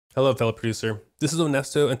Hello, fellow producer. This is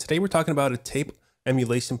Onesto, and today we're talking about a tape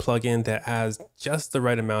emulation plugin that has just the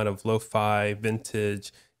right amount of lo-fi,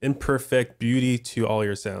 vintage, imperfect beauty to all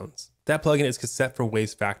your sounds. That plugin is Cassette from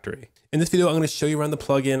Wavesfactory. In this video, I'm going to show you around the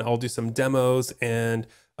plugin. I'll do some demos, and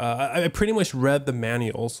I pretty much read the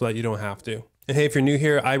manual so that you don't have to. And hey, if you're new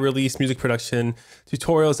here, I release music production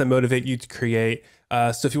tutorials that motivate you to create.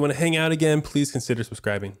 So if you want to hang out again, please consider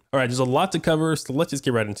subscribing. All right, there's a lot to cover, so let's just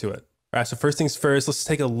get right into it. All right, so first things first, let's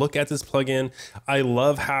take a look at this plugin. I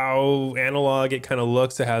love how analog it kind of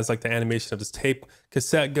looks. It has like the animation of this tape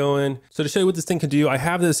cassette going. So to show you what this thing can do, I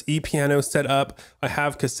have this E-piano set up. I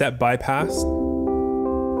have cassette bypass.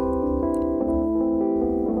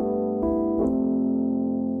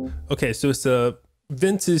 Okay, so it's a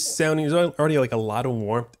vintage sounding. There's already like a lot of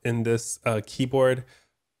warmth in this keyboard.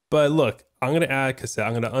 But look, I'm gonna add cassette.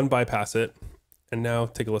 I'm gonna unbypass it. And now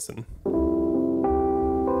take a listen.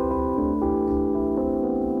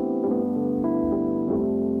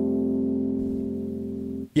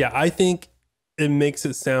 Yeah, I think it makes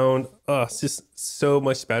it sound just so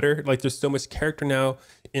much better. Like there's so much character now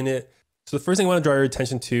in it. So the first thing I want to draw your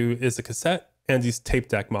attention to is the cassette and these tape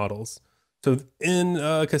deck models. So in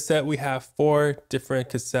cassette, we have 4 different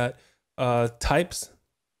cassette types,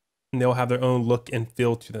 and they'll have their own look and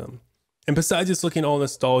feel to them. And besides just looking all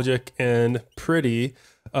nostalgic and pretty,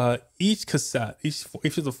 each cassette,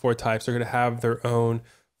 each of the 4 types are going to have their own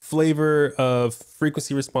flavor of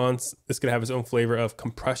frequency response. It's going to have its own flavor of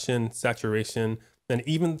compression, saturation, and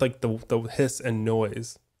even like the hiss and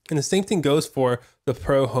noise. And the same thing goes for the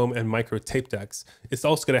Pro, Home, and Micro tape decks. It's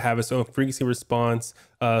also going to have its own frequency response,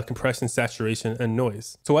 compression, saturation, and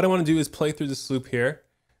noise. So what I want to do is play through this loop here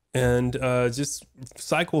and just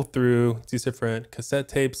cycle through these different cassette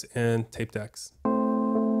tapes and tape decks.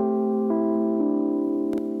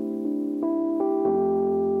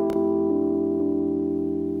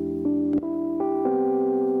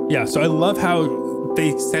 Yeah, so I love how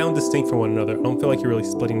they sound distinct from one another. I don't feel like you're really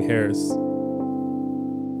splitting hairs. All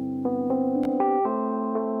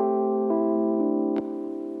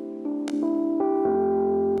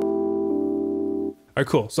right,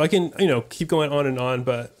 cool. So I can, keep going on and on,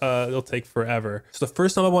 but it'll take forever. So the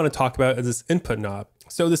first knob I want to talk about is this input knob.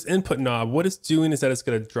 So this input knob, what it's doing is that it's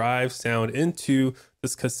going to drive sound into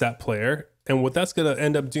this cassette player. And what that's going to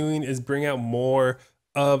end up doing is bring out more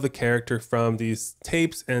of the character from these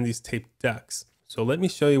tapes and these tape decks. So let me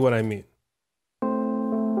show you what I mean.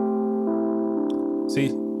 See,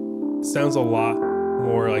 it sounds a lot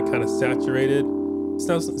more like kind of saturated. It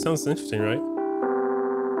sounds interesting, right?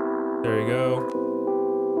 There you go.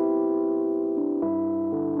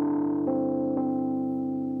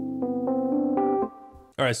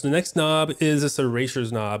 All right, so the next knob is this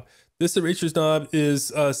erasers knob. This erasers knob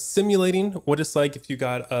is simulating what it's like if you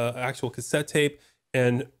got an actual cassette tape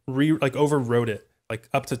and overwrote it like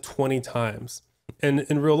up to 20 times. And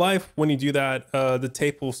in real life, when you do that, the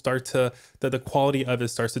tape will start to, the quality of it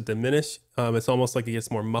starts to diminish. It's almost like it gets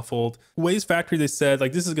more muffled. Wavesfactory, they said,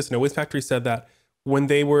 like this is good to know, Wavesfactory said that when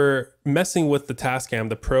they were messing with the Tascam,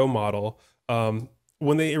 the Pro model,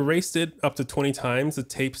 when they erased it up to 20 times, the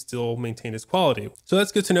tape still maintained its quality. So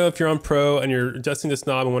that's good to know if you're on Pro and you're adjusting this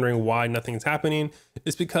knob and wondering why nothing's happening.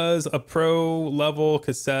 It's because a Pro level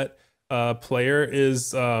cassette player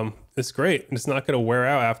is great, and it's not going to wear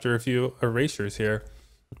out after a few erasures here.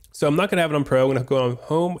 So I'm not going to have it on Pro. I'm going to go on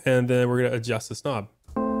Home, and then we're going to adjust this knob.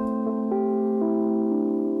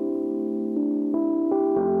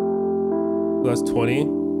 So that's 20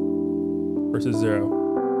 versus 0.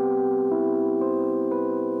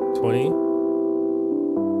 20.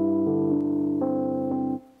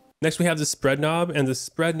 Next we have the spread knob, and the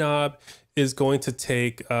spread knob is going to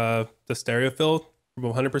take the stereo fill from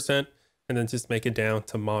 100% and then just make it down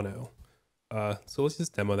to mono. So let's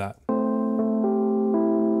just demo that.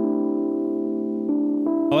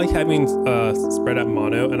 I like having spread at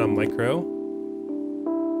mono and on micro.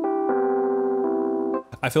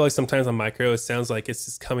 I feel like sometimes on micro it sounds like it's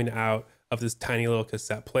just coming out of this tiny little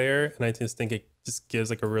cassette player, and I just think it just gives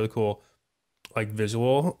like a really cool like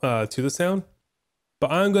visual to the sound.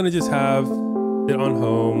 But I'm gonna just have it on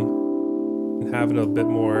Home and have it a bit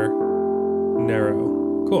more narrow.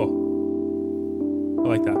 Cool. I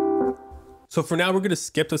like that. So for now, we're gonna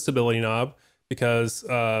skip the stability knob because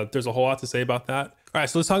there's a whole lot to say about that. All right,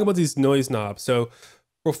 so let's talk about these noise knobs. So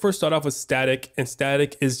we'll first start off with static, and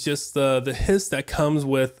static is just the hiss that comes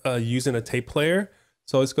with using a tape player.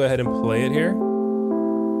 So let's go ahead and play it here.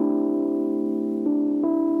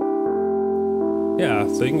 Yeah,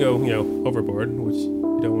 so you can go, overboard, which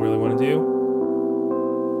you don't really want to do.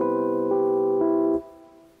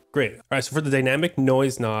 Great. All right, so for the dynamic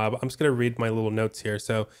noise knob, I'm just gonna read my little notes here.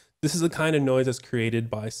 So this is the kind of noise that's created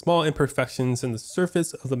by small imperfections in the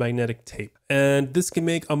surface of the magnetic tape. And this can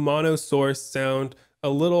make a mono source sound a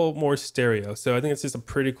little more stereo. So I think it's just a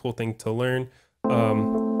pretty cool thing to learn.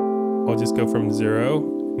 I'll just go from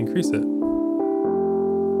 0, increase it.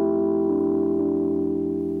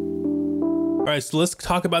 All right, so let's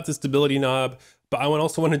talk about the stability knob, but I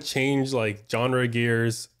also want to change like genre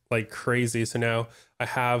gears like crazy. So now I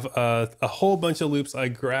have a whole bunch of loops I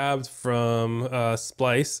grabbed from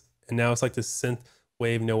Splice, and now it's like this synth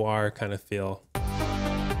wave noir kind of feel.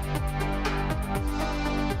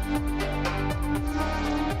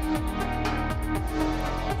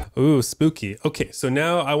 Ooh, spooky. Okay, so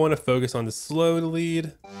now I want to focus on the slow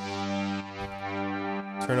lead.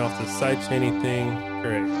 Turn off the sidechaining thing.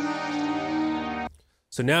 Great.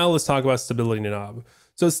 So now let's talk about stability knob.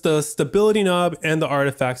 So it's the stability knob and the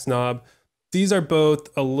artifacts knob. These are both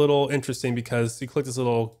a little interesting because you click this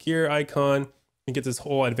little gear icon and get this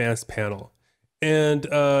whole advanced panel. And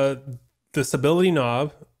the stability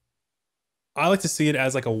knob, I like to see it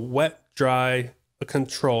as like a wet, dry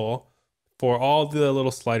control for all the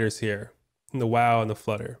little sliders here, and the wow and the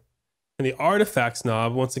flutter. And the artifacts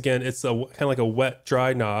knob, once again, it's a kind of like a wet,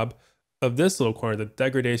 dry knob of this little corner, the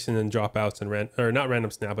degradation and dropouts and not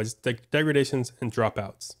random snap, but just degradations and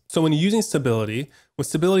dropouts. So when you're using stability, when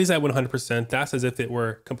stability is at 100%, that's as if it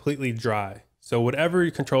were completely dry. So whatever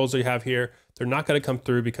controls you have here, they're not going to come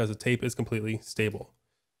through because the tape is completely stable.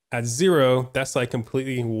 At 0, that's like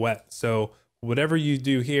completely wet. So whatever you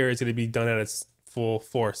do here is going to be done at its full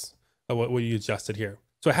force of what you adjusted here.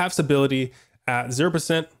 So I have stability at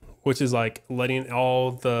 0%, which is like letting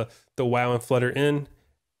all the wow and flutter in.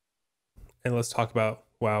 And let's talk about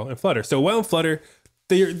wow and flutter. So wow and flutter,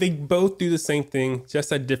 they both do the same thing,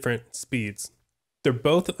 just at different speeds. They're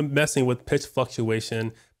both messing with pitch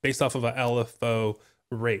fluctuation based off of a LFO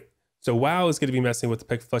rate. So wow is going to be messing with the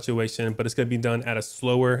pitch fluctuation, but it's going to be done at a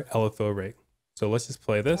slower LFO rate. So let's just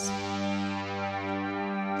play this.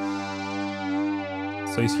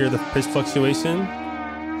 So you hear the pitch fluctuation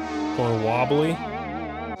going wobbly,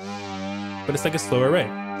 but it's like a slower rate.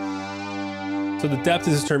 So the depth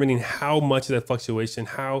is determining how much of that fluctuation,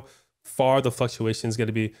 how far the fluctuation is going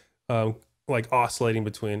to be like oscillating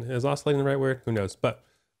between. Is oscillating the right word? Who knows? But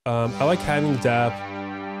I like having depth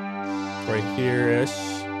right here-ish.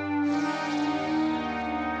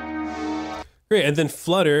 Great, and then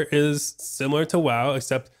flutter is similar to wow,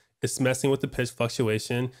 except it's messing with the pitch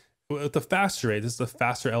fluctuation with the faster rate. This is the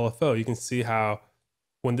faster LFO. You can see how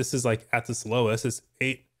when this is like at this lowest, it's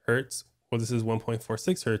 8 hertz. Well, this is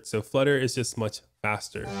 1.46 hertz. So flutter is just much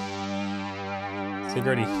faster. So you can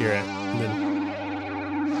already hear it. And then,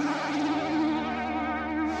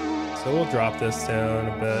 so we'll drop this down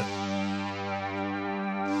a bit.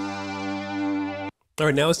 All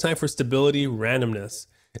right, now it's time for stability randomness.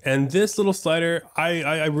 And this little slider,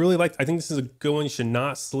 I really like. I think this is a good one you should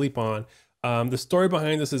not sleep on. The story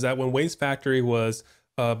behind this is that when Wavesfactory was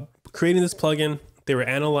creating this plugin, they were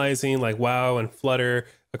analyzing like wow and flutter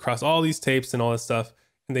across all these tapes and all this stuff,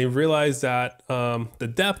 and they realized that the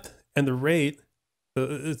depth and the rate,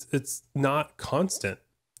 it's not constant.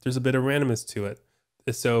 There's a bit of randomness to it.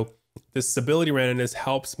 So this stability randomness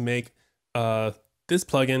helps make this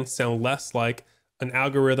plugin sound less like an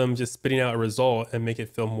algorithm just spitting out a result and make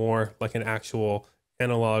it feel more like an actual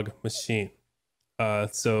analog machine.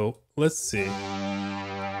 So let's see.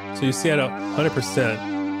 So you see at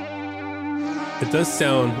 100%, it does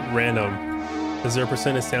sound random. At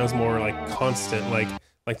 0%, it sounds more like constant, like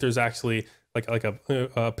there's actually like a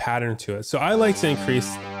pattern to it. So I like to increase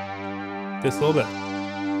this a little bit.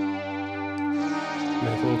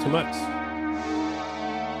 Make it a little too much.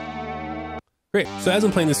 Great. So as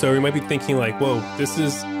I'm playing this over, you might be thinking like, whoa, this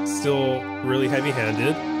is still really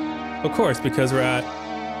heavy-handed. Of course, because we're at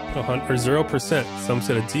 0%. So I'm just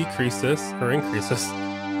going to decrease this or increase this.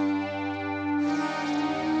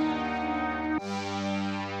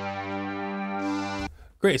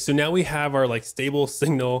 Great, so now we have our like stable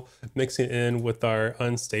signal mixing in with our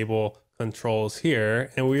unstable controls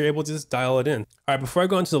here, and we were able to just dial it in. All right, before I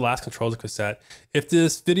go into the last controls of cassette, if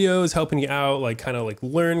this video is helping you out, like kind of like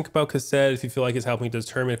learn about cassette, if you feel like it's helping you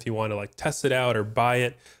determine if you want to like test it out or buy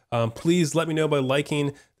it, please let me know by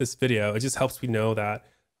liking this video. It just helps me know that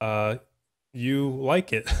you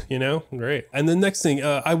like it, you know? Great. And the next thing,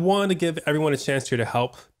 I want to give everyone a chance here to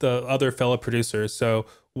help the other fellow producers. So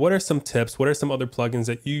what are some tips? What are some other plugins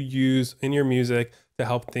that you use in your music to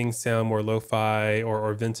help things sound more lo-fi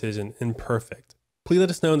or vintage and imperfect? Please let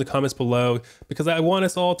us know in the comments below, because I want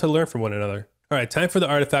us all to learn from one another. All right, time for the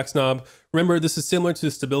artifacts knob. Remember, this is similar to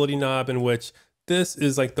the stability knob, in which this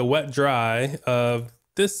is like the wet dry of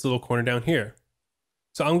this little corner down here.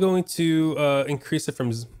 So I'm going to increase it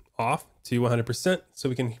from off to 100% so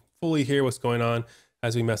we can fully hear what's going on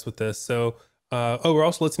as we mess with this. So, oh, we're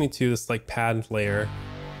also listening to this like pad layer.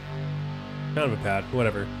 Kind of a pad,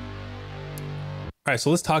 whatever. All right, so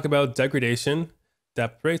let's talk about degradation,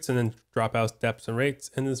 depth rates, and then dropouts, depths, and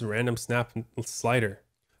rates, and this random snap slider.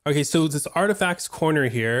 Okay, so this artifacts corner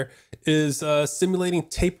here is simulating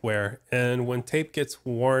tape wear, and when tape gets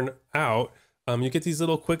worn out, you get these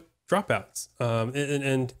little quick dropouts.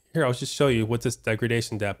 And here, I'll just show you what this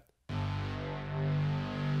degradation depth.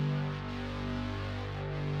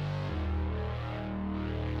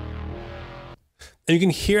 And you can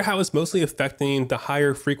hear how it's mostly affecting the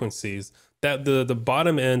higher frequencies. That the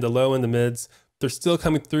bottom end, the low and the mids, they're still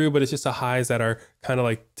coming through, but it's just the highs that are kind of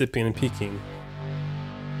like dipping and peaking.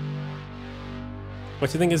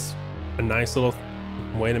 Which I think is a nice little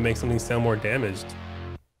way to make something sound more damaged.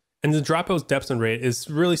 And the dropouts, depths, and rate is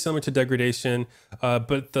really similar to degradation,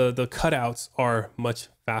 but the cutouts are much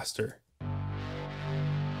faster.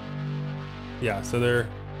 Yeah, so they're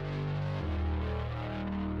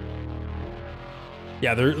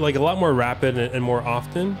like a lot more rapid and more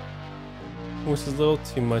often, which is a little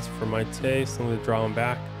too much for my taste. I'm gonna draw them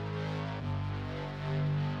back.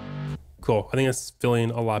 Cool, I think it's feeling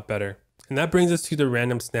a lot better. And that brings us to the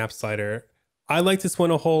random snap slider. I like this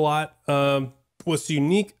one a whole lot. What's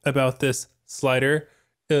unique about this slider,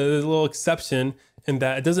 there's a little exception in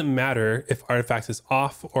that it doesn't matter if artifacts is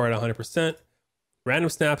off or at 100%, random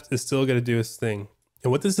snaps is still gonna do its thing.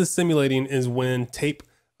 And what this is simulating is when tape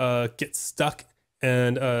gets stuck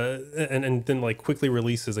and then like quickly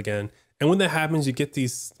releases again. And when that happens, you get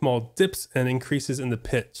these small dips and increases in the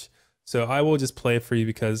pitch. So I will just play it for you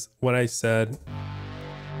because what I said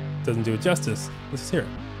doesn't do it justice. Let's hear it.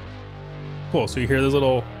 Cool, so you hear those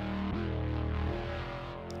little,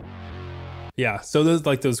 yeah, so there's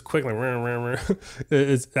like those quick, like,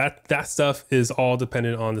 that stuff is all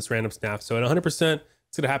dependent on this random snap. So at 100%,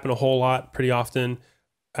 it's gonna happen a whole lot pretty often.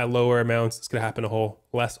 At lower amounts, it's gonna happen a whole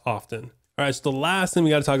less often. All right, so the last thing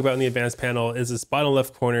we gotta talk about in the advanced panel is this bottom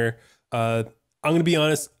left corner. I'm gonna be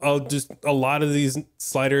honest, a lot of these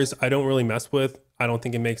sliders I don't really mess with. I don't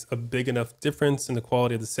think it makes a big enough difference in the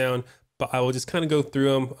quality of the sound, but I will just kind of go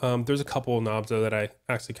through them. There's a couple of knobs though that I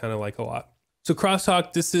actually kind of like a lot. So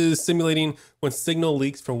crosstalk, this is simulating when signal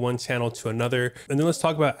leaks from one channel to another. And then let's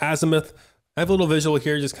talk about azimuth. I have a little visual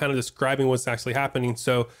here just kind of describing what's actually happening.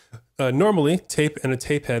 So normally tape and a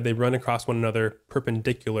tape head, they run across one another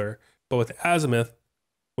perpendicular, but with azimuth,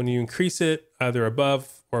 when you increase it either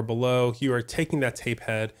above or below, you are taking that tape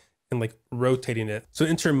head and like rotating it. So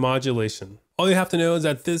intermodulation. All you have to know is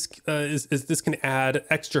that this this can add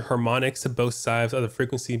extra harmonics to both sides of the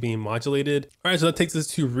frequency being modulated. All right, so that takes us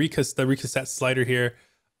to the recassette slider here.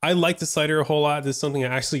 I like the slider a whole lot. This is something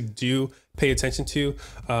I actually do pay attention to.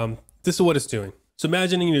 This is what it's doing. So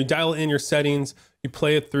imagine you dial in your settings, you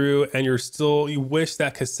play it through, and you wish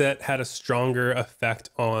that cassette had a stronger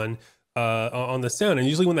effect on the sound. And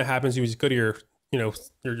usually when that happens, you just go to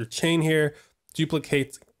your chain here,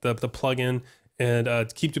 duplicate the plugin,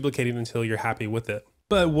 and keep duplicating until you're happy with it.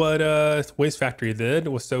 But what Wavesfactory did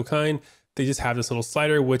was so kind. They just have this little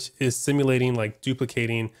slider which is simulating like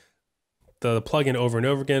duplicating the plugin over and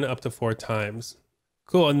over again up to 4 times.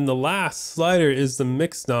 Cool, and the last slider is the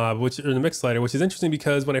mix knob, or the mix slider, which is interesting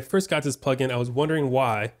because when I first got this plugin, I was wondering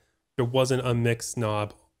why there wasn't a mix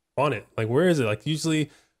knob on it. Like, where is it? Like, usually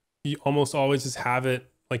you almost always just have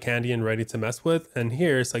it like handy and ready to mess with, and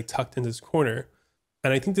here it's like tucked in this corner.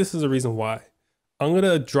 And I think this is the reason why. I'm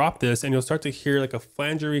gonna drop this and you'll start to hear like a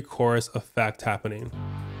flangery chorus effect happening.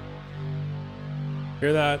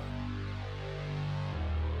 Hear that?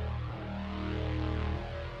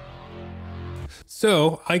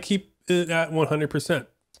 So I keep it at 100%.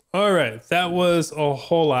 All right, that was a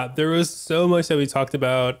whole lot. There was so much that we talked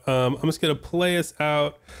about. I'm just gonna play us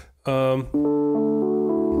out.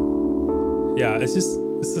 Yeah,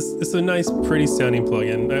 it's a nice, pretty sounding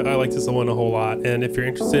plugin. I like this one a whole lot. And if you're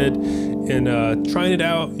interested in trying it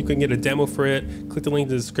out, you can get a demo for it. Click the link in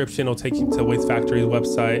the description. It'll take you to Wavesfactory's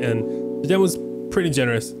website. And the demo's pretty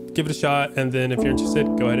generous. Give it a shot. And then if you're interested,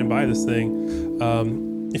 go ahead and buy this thing.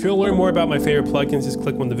 If you want to learn more about my favorite plugins, just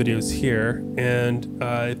click one of the videos here. And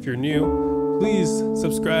if you're new, please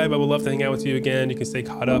subscribe. I would love to hang out with you again. You can stay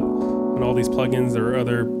caught up on all these plugins or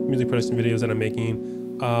other music production videos that I'm making.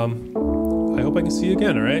 I hope I can see you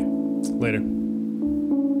again, all right? Later.